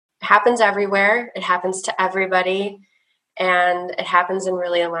happens everywhere. It happens to everybody, and it happens in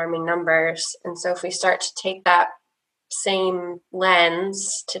really alarming numbers. And so if we start to take that same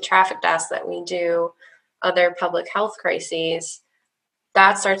lens to traffic deaths that we do other public health crises,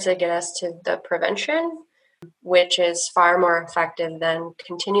 that starts to get us to the prevention, which is far more effective than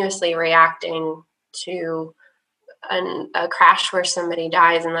continuously reacting to a crash where somebody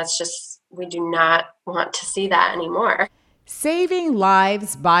dies. And that's just, we do not want to see that anymore. Saving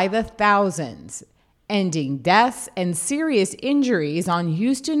lives by the thousands, ending deaths and serious injuries on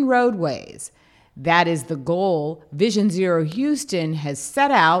Houston roadways. That is the goal Vision Zero Houston has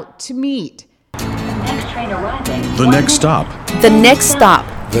set out to meet. Next train arriving. The next stop. The next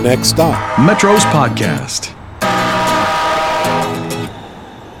stop. The next stop. Metro's podcast.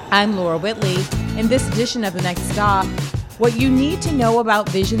 I'm Laura Whitley. In this edition of The Next Stop, what you need to know about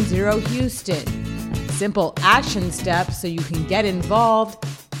Vision Zero Houston. Simple action steps so you can get involved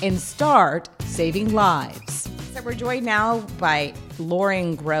and start saving lives. So we're joined now by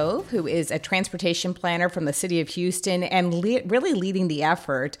Lauren Grove, who is a transportation planner from the city of Houston and really leading the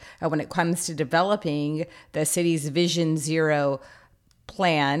effort when it comes to developing the city's Vision Zero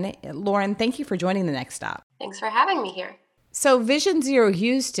plan. Lauren, thank you for joining The Next Stop. Thanks for having me here. So Vision Zero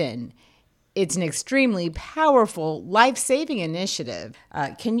Houston, it's an extremely powerful, life-saving initiative.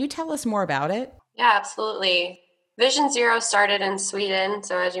 Can you tell us more about it? Yeah, absolutely. Vision Zero started in Sweden.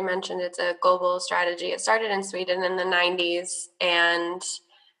 So as you mentioned, it's a global strategy. It started in Sweden in the 90s and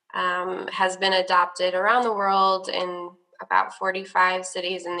has been adopted around the world in about 45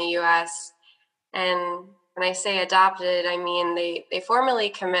 cities in the US. And when I say adopted, I mean they formally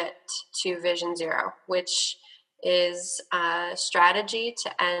commit to Vision Zero, which is a strategy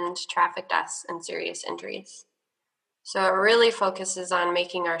to end traffic deaths and serious injuries. So it really focuses on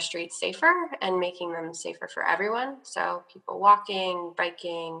making our streets safer and making them safer for everyone. So people walking,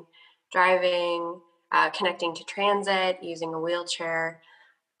 biking, driving, connecting to transit, using a wheelchair.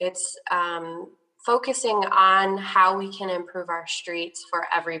 It's focusing on how we can improve our streets for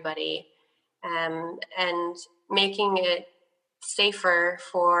everybody, and making it safer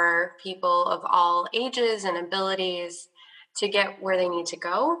for people of all ages and abilities to get where they need to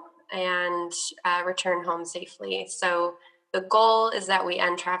go and return home safely. So the goal is that we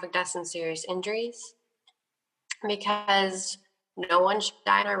end traffic deaths and serious injuries, because no one should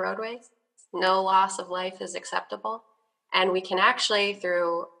die on our roadways. No loss of life is acceptable. And we can actually,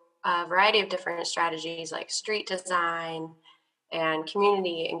 through a variety of different strategies like street design and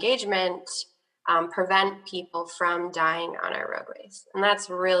community engagement, prevent people from dying on our roadways. And that's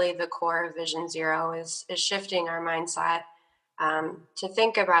really the core of Vision Zero, is shifting our mindset to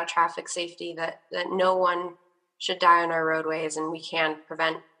think about traffic safety, that no one should die on our roadways, and we can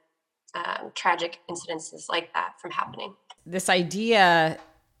prevent tragic incidences like that from happening. This idea,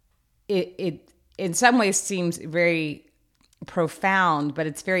 it in some ways seems very profound, but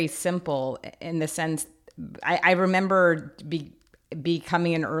it's very simple in the sense, I remember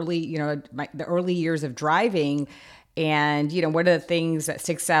becoming an early, the early years of driving. And, one of the things that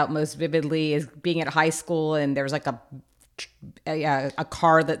sticks out most vividly is being at high school, and there's like a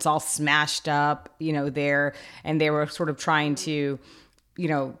car that's all smashed up, there. And they were sort of trying to,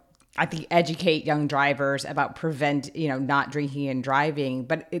 I think, educate young drivers about not drinking and driving.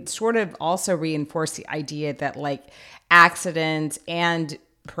 But it sort of also reinforced the idea that like accidents and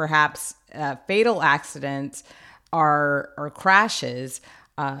perhaps fatal accidents or crashes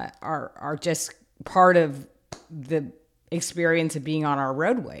are just part of the experience of being on our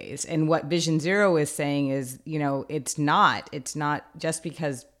roadways. And what Vision Zero is saying is, it's not just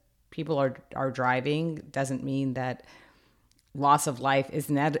because people are driving doesn't mean that loss of life is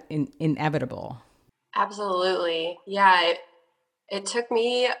inevitable. Absolutely. Yeah. It took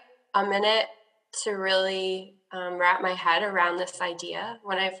me a minute to really wrap my head around this idea.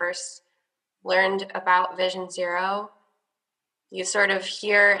 When I first learned about Vision Zero, you sort of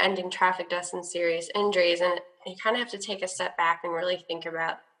hear ending traffic deaths and serious injuries, and you kind of have to take a step back and really think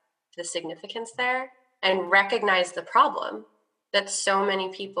about the significance there and recognize the problem that so many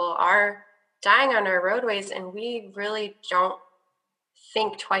people are dying on our roadways, and we really don't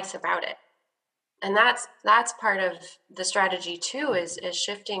think twice about it. And that's part of the strategy too, is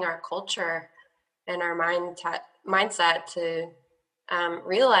shifting our culture and our mindset to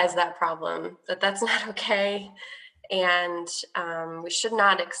realize that problem, that's not okay. And we should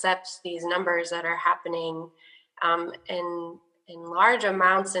not accept these numbers that are happening in large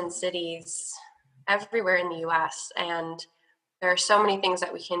amounts in cities everywhere in the US. And there are so many things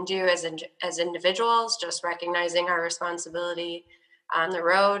that we can do as individuals, just recognizing our responsibility on the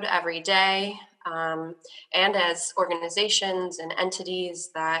road every day, and as organizations and entities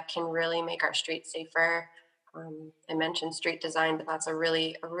that can really make our streets safer. I mentioned street design, but that's a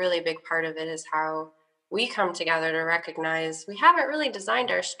really big part of it, is how we come together to recognize we haven't really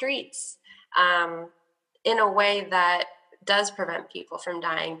designed our streets in a way that does prevent people from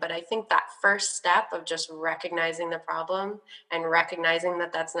dying. But I think that first step of just recognizing the problem and recognizing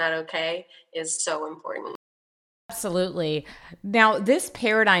that that's not okay is so important. Absolutely. Now, this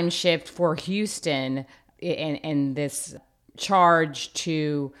paradigm shift for Houston and this charge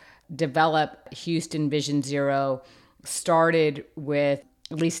to develop Houston Vision Zero started with,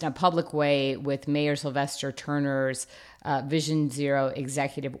 at least in a public way, with Mayor Sylvester Turner's Vision Zero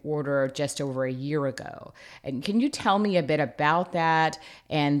executive order just over a year ago. And can you tell me a bit about that,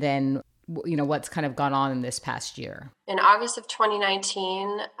 and then what's kind of gone on in this past year? In August of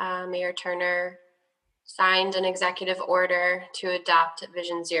 2019, Mayor Turner signed an executive order to adopt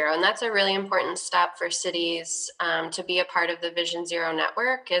Vision Zero. And that's a really important step for cities to be a part of the Vision Zero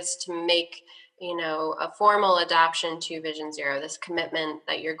network, is to make, a formal adoption to Vision Zero, this commitment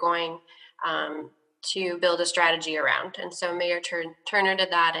that you're going to build a strategy around. And so Mayor Turner did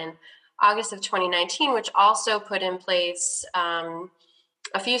that in August of 2019, which also put in place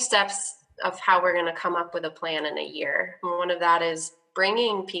a few steps of how we're going to come up with a plan in a year. And one of that is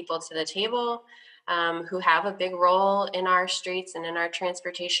bringing people to the table who have a big role in our streets and in our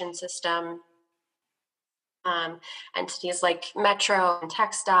transportation system. Entities like Metro and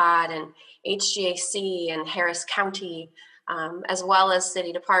TxDOT and HGAC and Harris County, as well as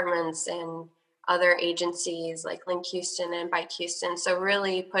city departments and other agencies like Link Houston and Bike Houston. So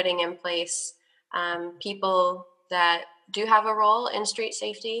really putting in place people that do have a role in street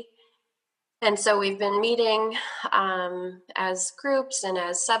safety. And so we've been meeting as groups and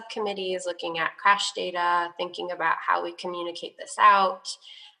as subcommittees, looking at crash data, thinking about how we communicate this out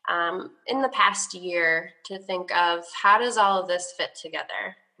in the past year, to think of how does all of this fit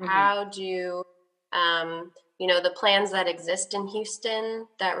together? Mm-hmm. How do, the plans that exist in Houston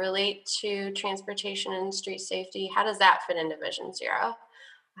that relate to transportation and street safety, how does that fit into Vision Zero?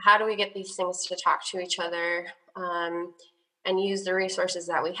 How do we get these things to talk to each other? And use the resources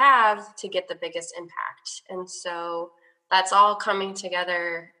that we have to get the biggest impact. And so that's all coming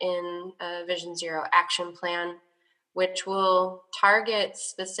together in a Vision Zero action plan, which will target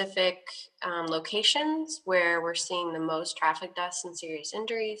specific locations where we're seeing the most traffic deaths and serious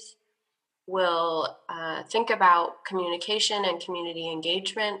injuries. We'll think about communication and community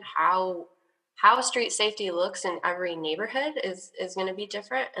engagement. How street safety looks in every neighborhood is going to be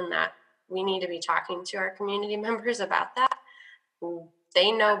different, and that we need to be talking to our community members about that.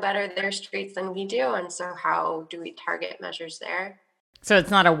 They know better their streets than we do, and so how do we target measures there? So it's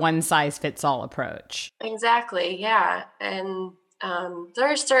not a one-size-fits-all approach. Exactly, yeah. And there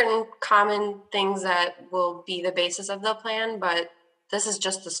are certain common things that will be the basis of the plan, but this is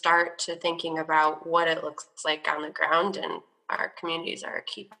just the start to thinking about what it looks like on the ground, and our communities are a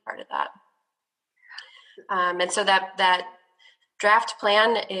key part of that. And so that draft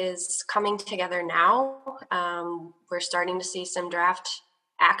plan is coming together now. We're starting to see some draft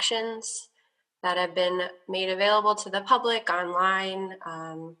actions that have been made available to the public online.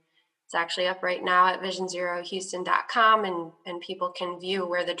 It's actually up right now at visionzerohouston.com, and people can view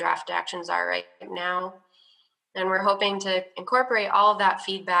where the draft actions are right now. And we're hoping to incorporate all of that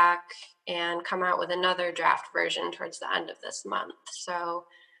feedback and come out with another draft version towards the end of this month. So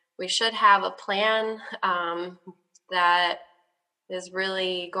we should have a plan that is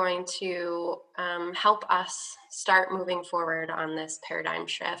really going to help us start moving forward on this paradigm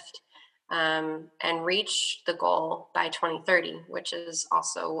shift and reach the goal by 2030, which is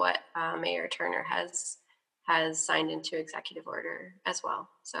also what Mayor Turner has signed into executive order as well.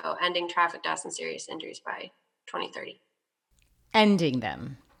 So ending traffic deaths and serious injuries by 2030. Ending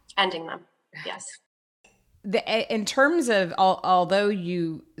them, yes. In terms of, although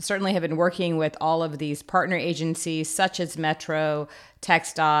you certainly have been working with all of these partner agencies such as Metro,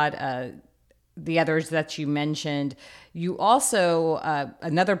 TxDOT, the others that you mentioned, you also,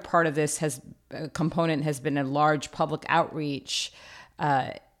 another part of this component has been a large public outreach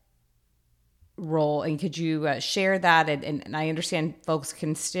role. And could you share that? And I understand folks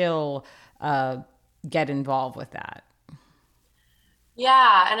can still get involved with that.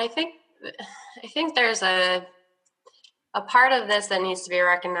 Yeah, and I think there's a part of this that needs to be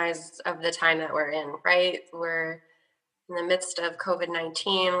recognized of the time that we're in, right? We're in the midst of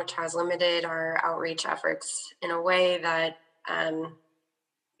COVID-19, which has limited our outreach efforts in a way that,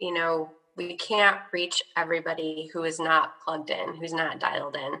 we can't reach everybody who is not plugged in, who's not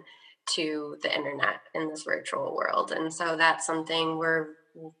dialed in to the internet in this virtual world. And so that's something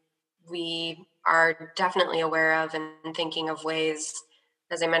we are definitely aware of and thinking of ways.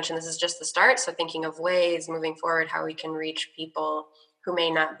 As I mentioned, this is just the start. So thinking of ways moving forward, how we can reach people who may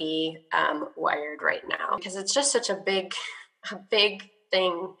not be wired right now, because it's just such a big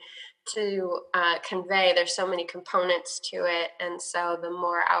thing to convey. There's so many components to it. And so the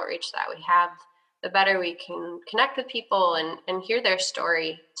more outreach that we have, the better we can connect with people and hear their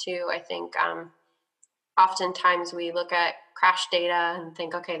story too. I think oftentimes we look at crash data and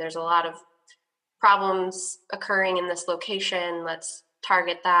think, okay, there's a lot of problems occurring in this location, let's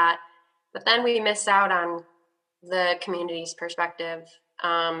target that. But then we miss out on the community's perspective.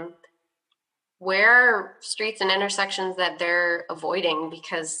 Where are streets and intersections that they're avoiding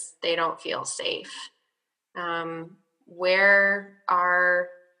because they don't feel safe? Where are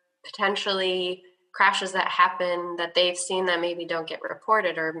potentially crashes that happen that they've seen that maybe don't get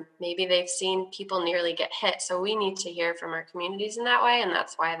reported, or maybe they've seen people nearly get hit? So we need to hear from our communities in that way, and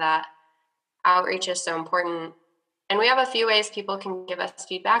that's why that outreach is so important. And we have a few ways people can give us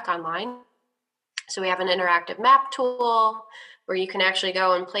feedback online. So we have an interactive map tool where you can actually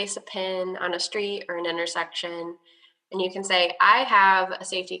go and place a pin on a street or an intersection. And you can say, I have a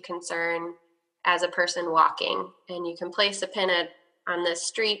safety concern as a person walking. And you can place a pin on this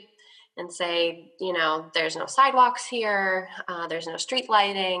street and say, there's no sidewalks here, there's no street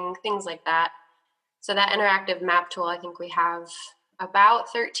lighting, things like that. So that interactive map tool, I think we have about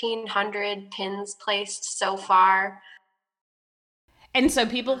 1,300 pins placed so far. And so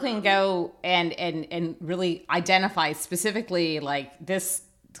people can go and really identify specifically, like, this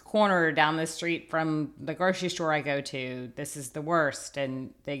corner down the street from the grocery store I go to, this is the worst.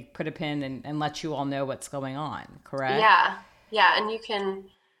 And they put a pin and let you all know what's going on, correct? Yeah. And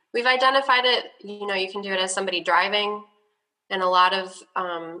we've identified it, you can do it as somebody driving. And a lot of,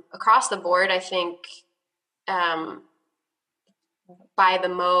 across the board, I think, by the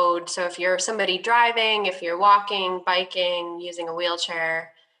mode. So if you're somebody driving, if you're walking, biking, using a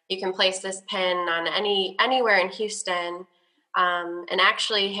wheelchair, you can place this pin on anywhere in Houston. And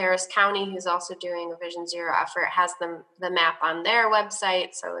actually Harris County, who's also doing a Vision Zero effort, has the map on their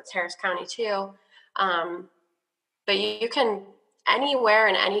website. So it's Harris County too. But you can, anywhere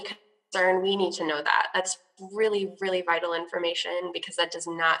in any concern, we need to know that. That's really, really vital information, because that does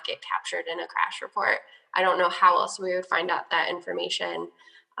not get captured in a crash report. I don't know how else we would find out that information.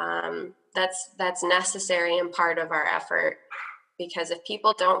 That's necessary and part of our effort, because if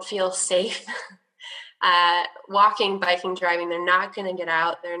people don't feel safe walking, biking, driving, they're not going to get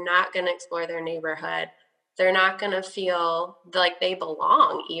out. They're not going to explore their neighborhood. They're not going to feel like they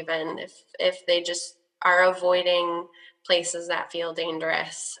belong, even if they just are avoiding places that feel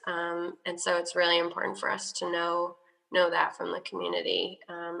dangerous. And so it's really important for us to know that from the community.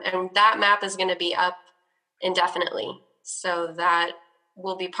 And that map is going to be up indefinitely. So that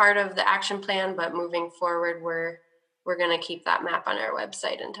will be part of the action plan, but moving forward, we're going to keep that map on our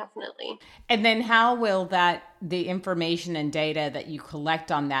website indefinitely. And then how will the information and data that you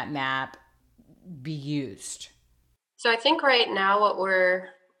collect on that map be used? So I think right now what we're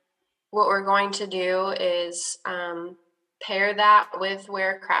going to do is pair that with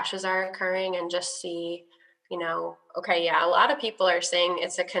where crashes are occurring and just see, okay, yeah, a lot of people are saying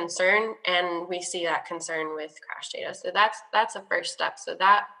it's a concern, and we see that concern with crash data. So that's a first step. So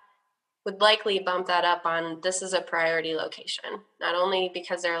that would likely bump that up on, this is a priority location, not only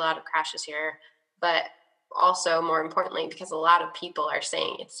because there are a lot of crashes here, but also more importantly, because a lot of people are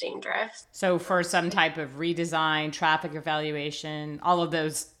saying it's dangerous. So for some type of redesign, traffic evaluation, all of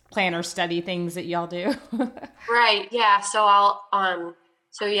those planner study things that y'all do. Right. Yeah.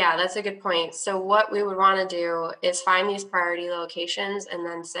 So yeah, that's a good point. So what we would want to do is find these priority locations and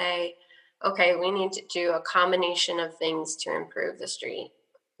then say, okay, we need to do a combination of things to improve the street.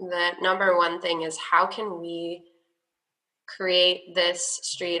 The number one thing is, how can we create this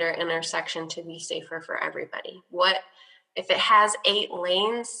street or intersection to be safer for everybody? What if it has 8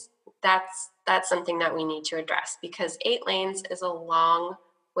 lanes? That's something that we need to address, because 8 lanes is a long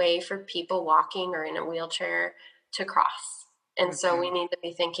way for people walking or in a wheelchair to cross. And so we need to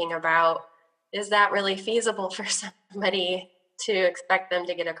be thinking about, is that really feasible for somebody to expect them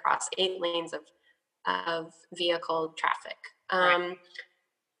to get across 8 lanes of vehicle traffic? Right.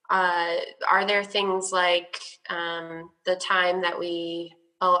 Are there things like the time that we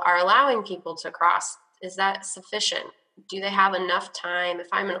are allowing people to cross? Is that sufficient? Do they have enough time? If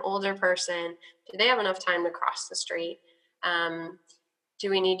I'm an older person, do they have enough time to cross the street? Do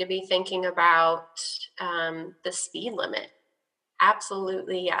we need to be thinking about the speed limit?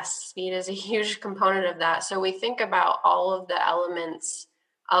 Absolutely, yes. Speed is a huge component of that. So we think about all of the elements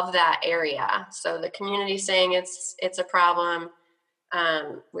of that area. So the community saying it's a problem.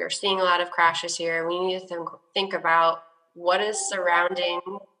 We're seeing a lot of crashes here. We need to think about what is surrounding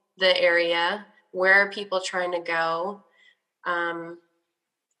the area, where are people trying to go,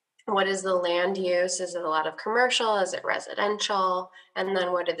 what is the land use? Is it a lot of commercial? Is it residential? And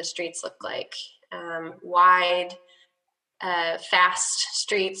then what do the streets look like? Wide, fast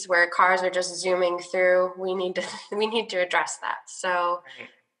streets where cars are just zooming through. We need to address that. So,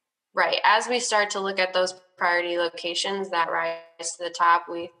 right, as we start to look at those priority locations that rise to the top,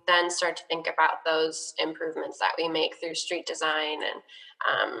 we then start to think about those improvements that we make through street design,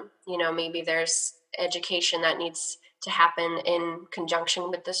 and maybe there's education that needs to happen in conjunction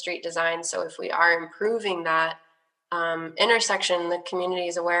with the street design. So if we are improving that intersection, the community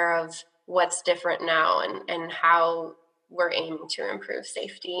is aware of what's different now and how we're aiming to improve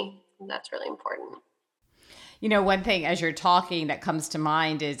safety. That's really important. One thing as you're talking that comes to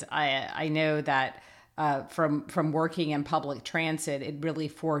mind is I know that from working in public transit, it really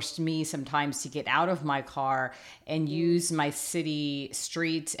forced me sometimes to get out of my car and use my city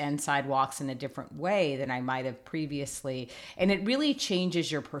streets and sidewalks in a different way than I might have previously. And it really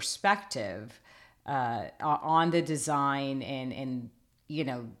changes your perspective on the design and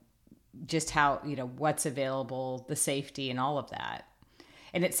just how, what's available, the safety and all of that.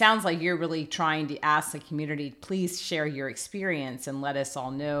 And it sounds like you're really trying to ask the community, please share your experience and let us all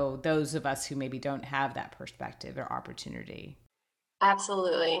know, those of us who maybe don't have that perspective or opportunity.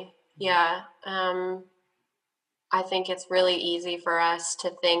 Absolutely. Yeah. I think it's really easy for us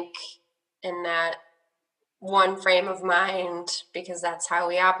to think in that one frame of mind because that's how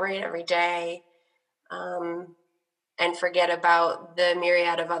we operate every day, and forget about the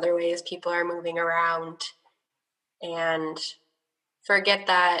myriad of other ways people are moving around, and forget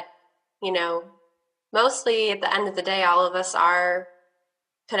that, mostly at the end of the day, all of us are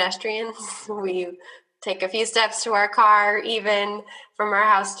pedestrians. We take a few steps to our car, even from our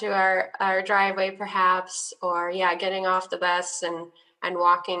house to our driveway, perhaps, or getting off the bus and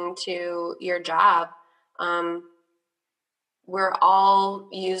walking to your job. We're all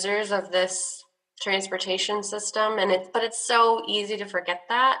users of this transportation system, but it's so easy to forget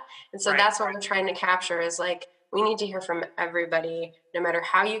that. And so that's what we're trying to capture is like, we need to hear from everybody, no matter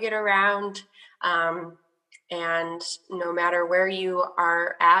how you get around, and no matter where you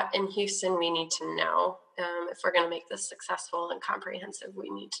are at in Houston, we need to know. If we're going to make this successful and comprehensive, we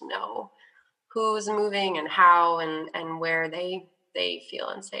need to know who's moving and how and where they feel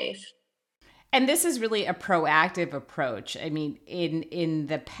unsafe. And this is really a proactive approach. I mean, in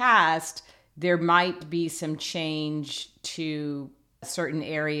the past, there might be some change to certain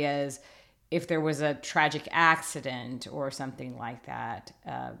areas if there was a tragic accident or something like that,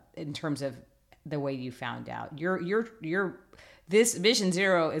 in terms of the way you found out. This Vision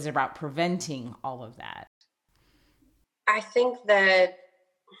Zero is about preventing all of that. I think that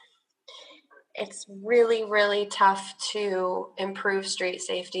it's really, really tough to improve street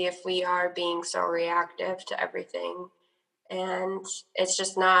safety if we are being so reactive to everything. And it's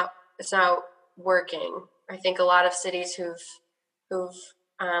just it's not working. I think a lot of cities who've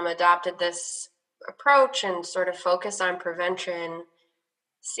adopted this approach and sort of focus on prevention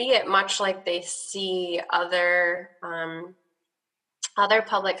see it much like they see other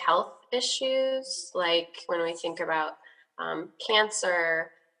public health issues, like when we think about cancer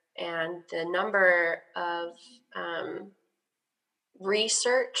and the number of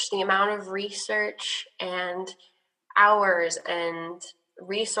research, the amount of research and hours and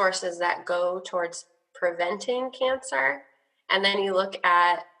resources that go towards preventing cancer. And then you look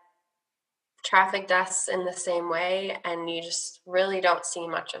at traffic deaths in the same way, and you just really don't see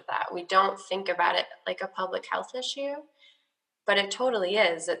much of that. We don't think about it like a public health issue, but it totally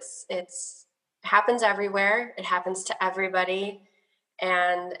is. It happens everywhere. It happens to everybody,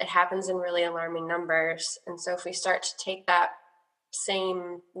 and it happens in really alarming numbers. And so if we start to take that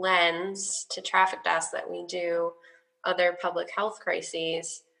same lens to traffic deaths that we do other public health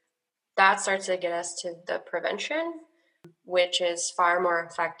crises, that starts to get us to the prevention, which is far more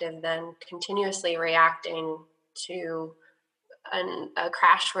effective than continuously reacting to a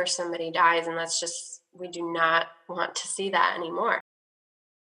crash where somebody dies. And we do not want to see that anymore.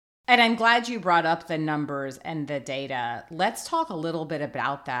 And I'm glad you brought up the numbers and the data. Let's talk a little bit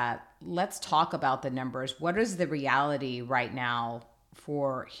about that. Let's talk about the numbers. What is the reality right now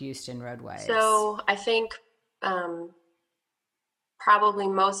for Houston roadways? So I think probably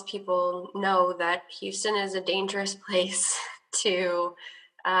most people know that Houston is a dangerous place to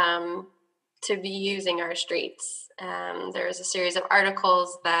be using our streets. There's a series of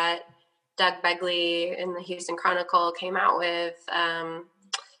articles that Doug Begley in the Houston Chronicle came out with,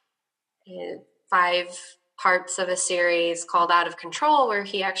 5 parts of a series called Out of Control, where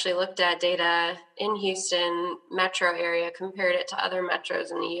he actually looked at data in Houston metro area, compared it to other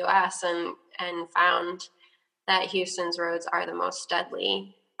metros in the US, and found that Houston's roads are the most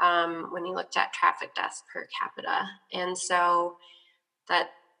deadly when he looked at traffic deaths per capita. And so that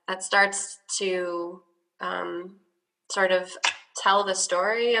starts to sort of tell the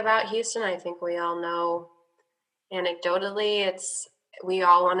story about Houston. I think we all know anecdotally we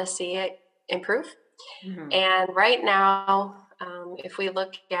all want to see it improve. Mm-hmm. And right now, if we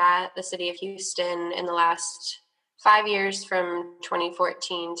look at the city of Houston in the last 5 years, from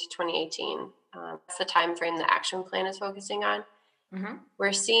 2014 to 2018, that's the time frame the action plan is focusing on. Mm-hmm.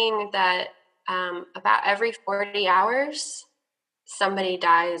 We're seeing that about every 40 hours, somebody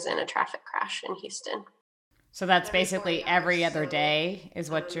dies in a traffic crash in Houston. So that's basically every other day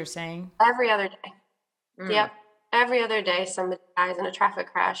is what you're saying? Every other day. Mm. Yep. Every other day, somebody dies in a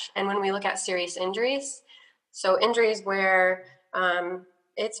traffic crash. And when we look at serious injuries, so injuries where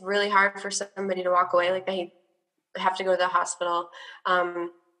it's really hard for somebody to walk away, like they have to go to the hospital,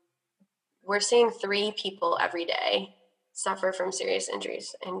 we're seeing 3 people every day suffer from serious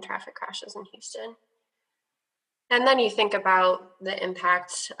injuries in traffic crashes in Houston. And then you think about the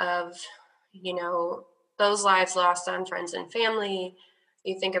impact of, those lives lost on friends and family.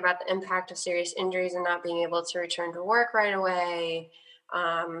 You think about the impact of serious injuries and not being able to return to work right away,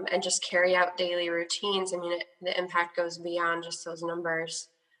 and just carry out daily routines. I mean, the impact goes beyond just those numbers.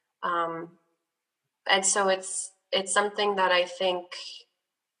 And so it's something that I think,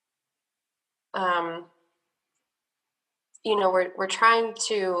 we're trying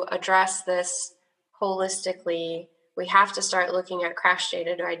to address this holistically. We have to start looking at crash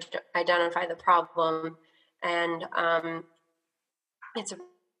data to identify the problem. And it's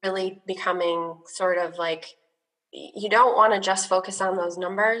really becoming sort of like, you don't want to just focus on those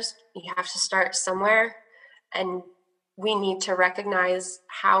numbers. You have to start somewhere. And we need to recognize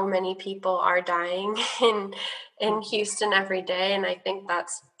how many people are dying in Houston every day. And I think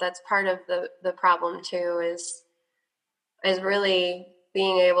that's part of the problem too, is really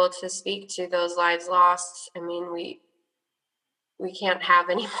being able to speak to those lives lost. I mean, we can't have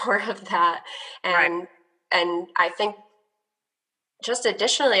any more of that. And I think, just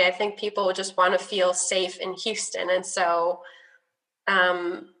additionally, I think people just want to feel safe in Houston. And so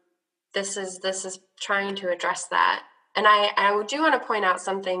this is trying to address that. And I do want to point out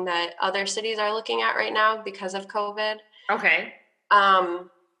something that other cities are looking at right now because of COVID. Okay. And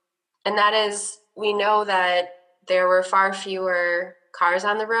that is, we know that there were far fewer cars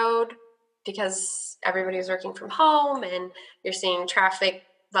on the road because everybody was working from home, and you're seeing traffic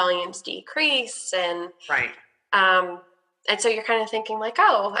volumes decrease. And right. And so you're kind of thinking like,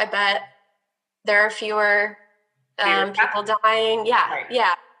 oh, I bet there are fewer people dying. Yeah. Right.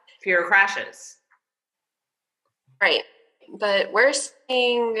 Yeah. Fewer crashes. Right. But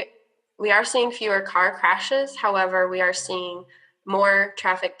we are seeing fewer car crashes. However, we are seeing more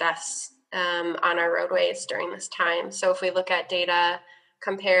traffic deaths on our roadways during this time. So if we look at data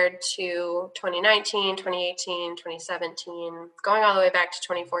compared to 2019, 2018, 2017, going all the way back to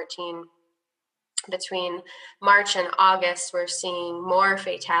 2014, between March and August, we're seeing more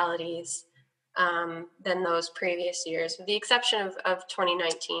fatalities than those previous years, with the exception of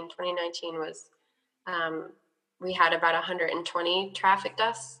 2019. 2019 was, we had about 120 traffic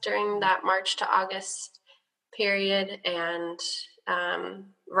deaths during that March to August period. And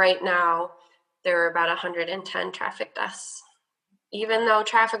right now, there are about 110 traffic deaths. Even though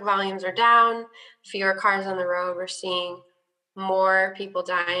traffic volumes are down, fewer cars on the road, we're seeing more people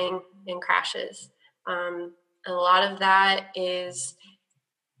dying in crashes. A lot of that is,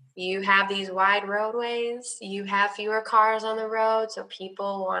 you have these wide roadways, you have fewer cars on the road, so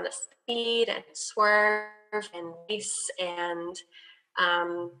people want to speed and swerve and race, and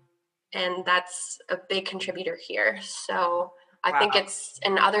that's a big contributor here. So I think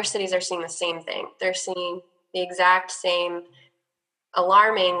and other cities are seeing the same thing. They're seeing the exact same,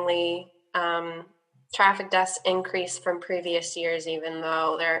 alarmingly, traffic deaths increase from previous years, even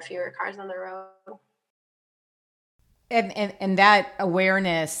though there are fewer cars on the road. And that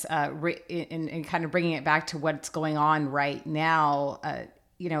awareness, and kind of bringing it back to what's going on right now,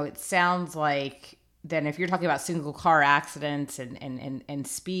 it sounds like then if you're talking about single car accidents and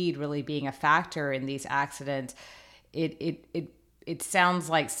speed really being a factor in these accidents, it sounds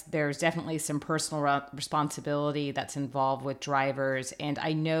like there's definitely some personal responsibility that's involved with drivers. And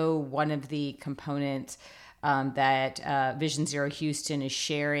I know one of the components that Vision Zero Houston is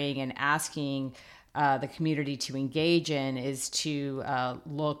sharing and asking the community to engage in is to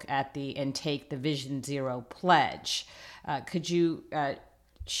look at and take the Vision Zero pledge. Could you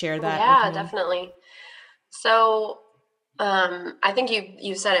share that? Yeah, definitely. So I think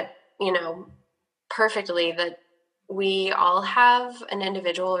you said it, perfectly, that we all have an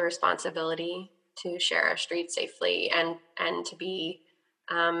individual responsibility to share our streets safely and to be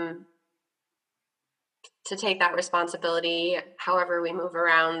to take that responsibility however we move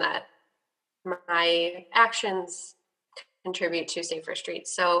around, that my actions contribute to safer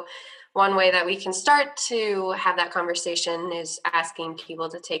streets. So one way that we can start to have that conversation is asking people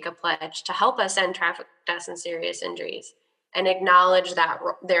to take a pledge to help us end traffic deaths and serious injuries and acknowledge that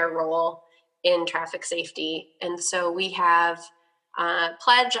their role in traffic safety. And so we have a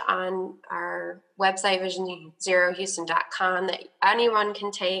pledge on our website, visionzerohouston.com, that anyone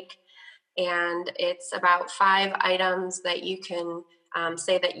can take. And it's about 5 items that you can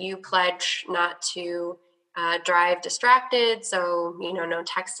say that you pledge not to drive distracted. So, no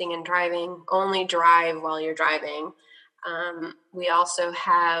texting and driving, only drive while you're driving. We also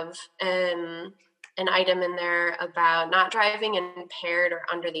have an item in there about not driving impaired or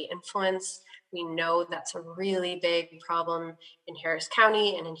under the influence. We know that's a really big problem in Harris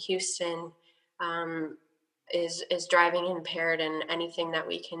County and in Houston, is driving impaired, and anything that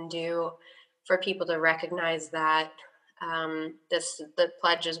we can do for people to recognize that the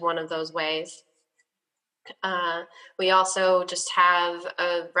pledge is one of those ways. We also just have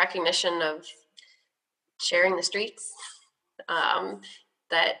a recognition of sharing the streets,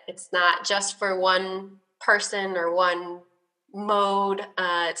 that it's not just for one person or one mode,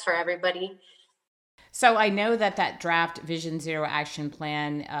 it's for everybody. So I know that draft Vision Zero action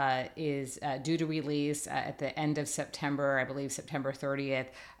plan is due to release at the end of September, I believe September 30th.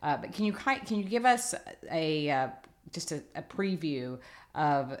 But can you give us just a preview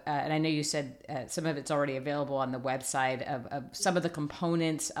of, and I know you said some of it's already available on the website, of some of the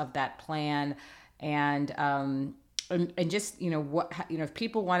components of that plan, and just if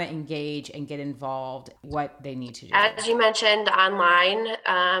people want to engage and get involved, what they need to do. As you mentioned, online,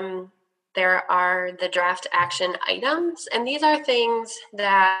 there are the draft action items, and these are things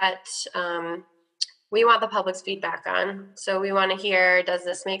that we want the public's feedback on. So we want to hear, does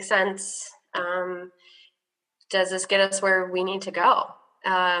this make sense? Does this get us where we need to go?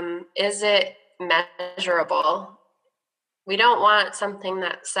 Is it measurable? We don't want something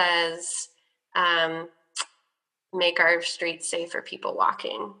that says, make our streets safe for people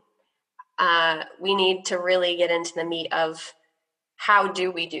walking. We need to really get into the meat of how do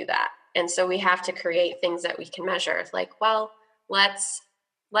we do that? And so we have to create things that we can measure. Like, well, let's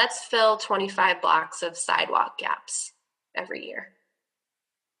fill 25 blocks of sidewalk gaps every year.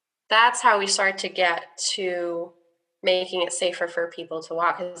 That's how we start to get to making it safer for people to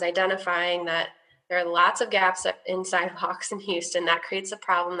walk, is identifying that there are lots of gaps in sidewalks in Houston. That creates a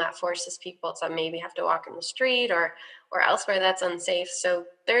problem that forces people to maybe have to walk in the street or elsewhere that's unsafe. So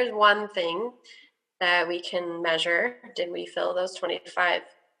there's one thing that we can measure. Did we fill those 25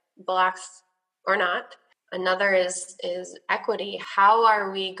 blocks or not? Another is equity. How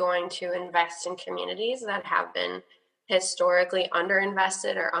are we going to invest in communities that have been historically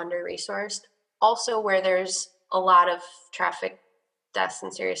underinvested or under-resourced? Also where there's a lot of traffic deaths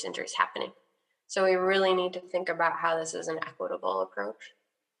and serious injuries happening. So we really need to think about how this is an equitable approach.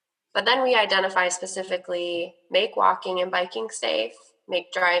 But then we identify specifically, make walking and biking safe,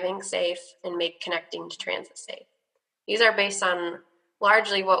 make driving safe, and make connecting to transit safe. These are based on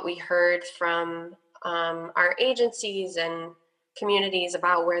largely what we heard from our agencies and communities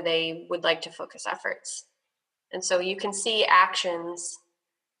about where they would like to focus efforts. And so you can see actions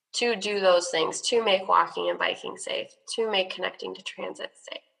to do those things, to make walking and biking safe, to make connecting to transit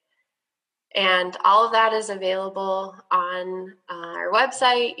safe. And all of that is available on our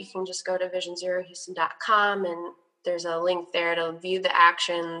website. You can just go to visionzerohouston.com, and there's a link there to view the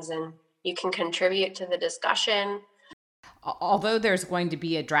actions, and you can contribute to the discussion. Although there's going to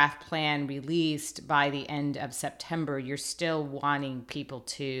be a draft plan released by the end of September, you're still wanting people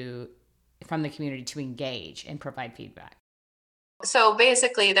from the community to engage and provide feedback. So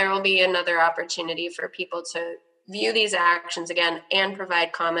basically, there will be another opportunity for people to view these actions again and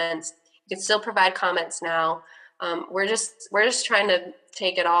provide comments. You can still provide comments now. We're just trying to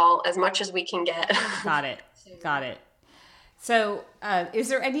take it all as much as we can get. Got it. So, is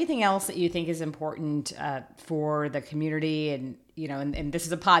there anything else that you think is important for the community? And and this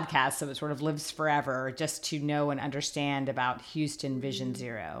is a podcast, so it sort of lives forever, just to know and understand about Houston Vision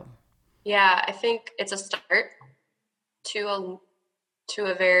Zero. Yeah, I think it's a start to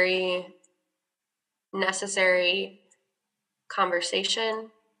a very necessary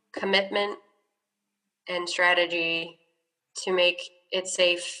conversation, commitment, and strategy to make it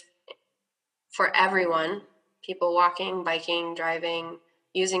safe for everyone, people walking, biking, driving,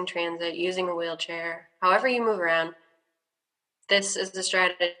 using transit, using a wheelchair, however you move around, this is the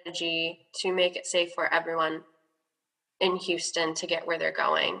strategy to make it safe for everyone in Houston to get where they're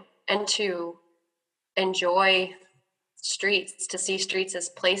going and to enjoy streets, to see streets as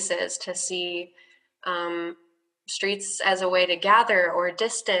places, to see streets as a way to gather or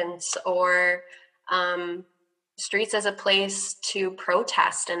distance, or streets as a place to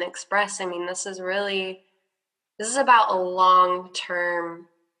protest and express. I mean, this is about a long-term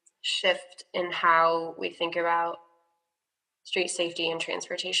shift in how we think about street safety and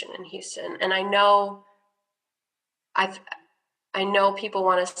transportation in Houston. And I know people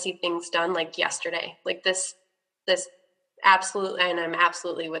want to see things done like yesterday, like this absolutely, and I'm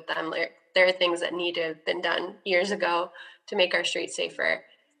absolutely with them. There are things that need to have been done years ago to make our streets safer.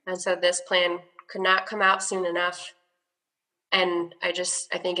 And so this plan could not come out soon enough. And I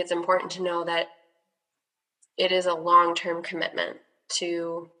think it's important to know that it is a long-term commitment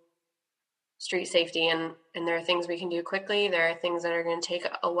to street safety, and there are things we can do quickly. There are things that are going to take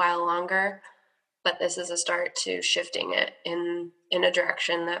a while longer, but this is a start to shifting it in a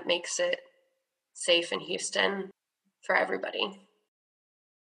direction that makes it safe in Houston for everybody.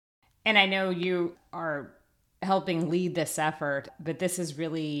 And I know you are helping lead this effort, but this is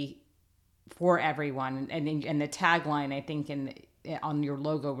really for everyone. And the tagline, I think, on your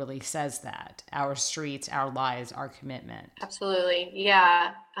logo really says that: our streets, our lives, our commitment. Absolutely.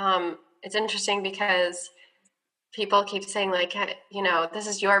 Yeah. It's interesting because people keep saying, like, this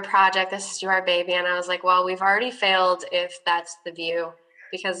is your project, this is your baby. And I was like, well, we've already failed if that's the view,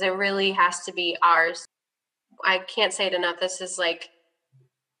 because it really has to be ours. I can't say it enough. This is like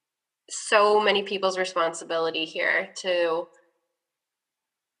so many people's responsibility here to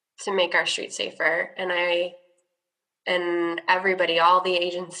make our streets safer. And everybody, all the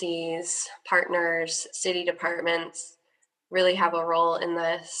agencies, partners, city departments really have a role in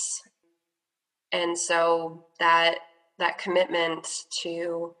this. And so that commitment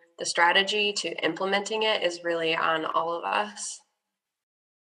to the strategy, to implementing it, is really on all of us.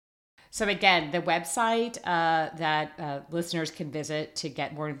 So again, the website that listeners can visit to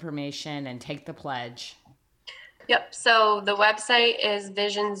get more information and take the pledge. Yep. So the website is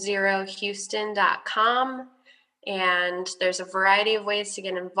visionzerohouston.com. And there's a variety of ways to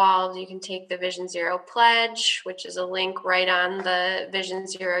get involved. You can take the Vision Zero Pledge, which is a link right on the Vision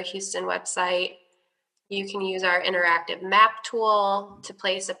Zero Houston website. You can use our interactive map tool to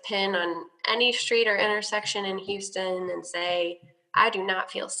place a pin on any street or intersection in Houston and say, I do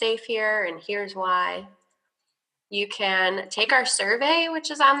not feel safe here, and here's why. You can take our survey,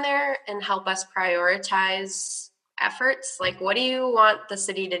 which is on there, and help us prioritize efforts. Like, what do you want the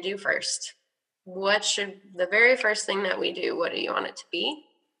city to do first? What should the very first thing that we do, what do you want it to be?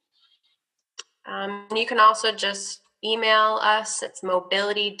 You can also just email us. It's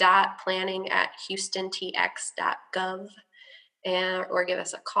mobility.planning@houstontx.gov, or give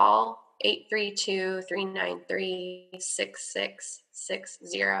us a call,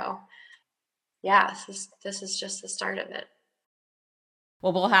 832-393-6660. Yeah, this is just the start of it.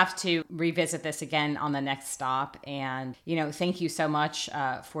 Well, we'll have to revisit this again on the next stop. And, thank you so much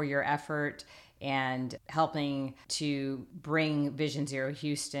for your effort and helping to bring Vision Zero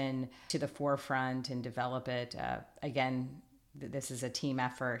Houston to the forefront and develop it. Again, this is a team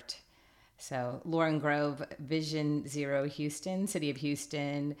effort. So Lauren Grove, Vision Zero Houston, City of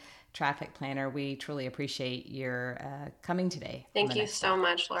Houston traffic planner, we truly appreciate your coming today. Thank you so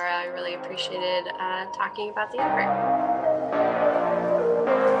much, Laura. I really appreciated talking about the effort.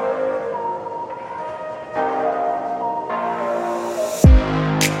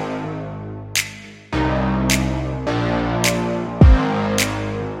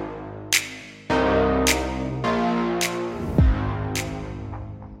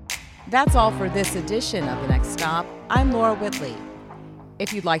 That's all for this edition of The Next Stop. I'm Laura Whitley.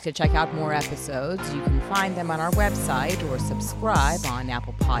 If you'd like to check out more episodes, you can find them on our website or subscribe on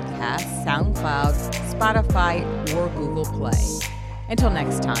Apple Podcasts, SoundCloud, Spotify, or Google Play. Until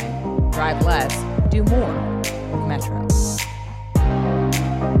next time, drive less, do more with Metro.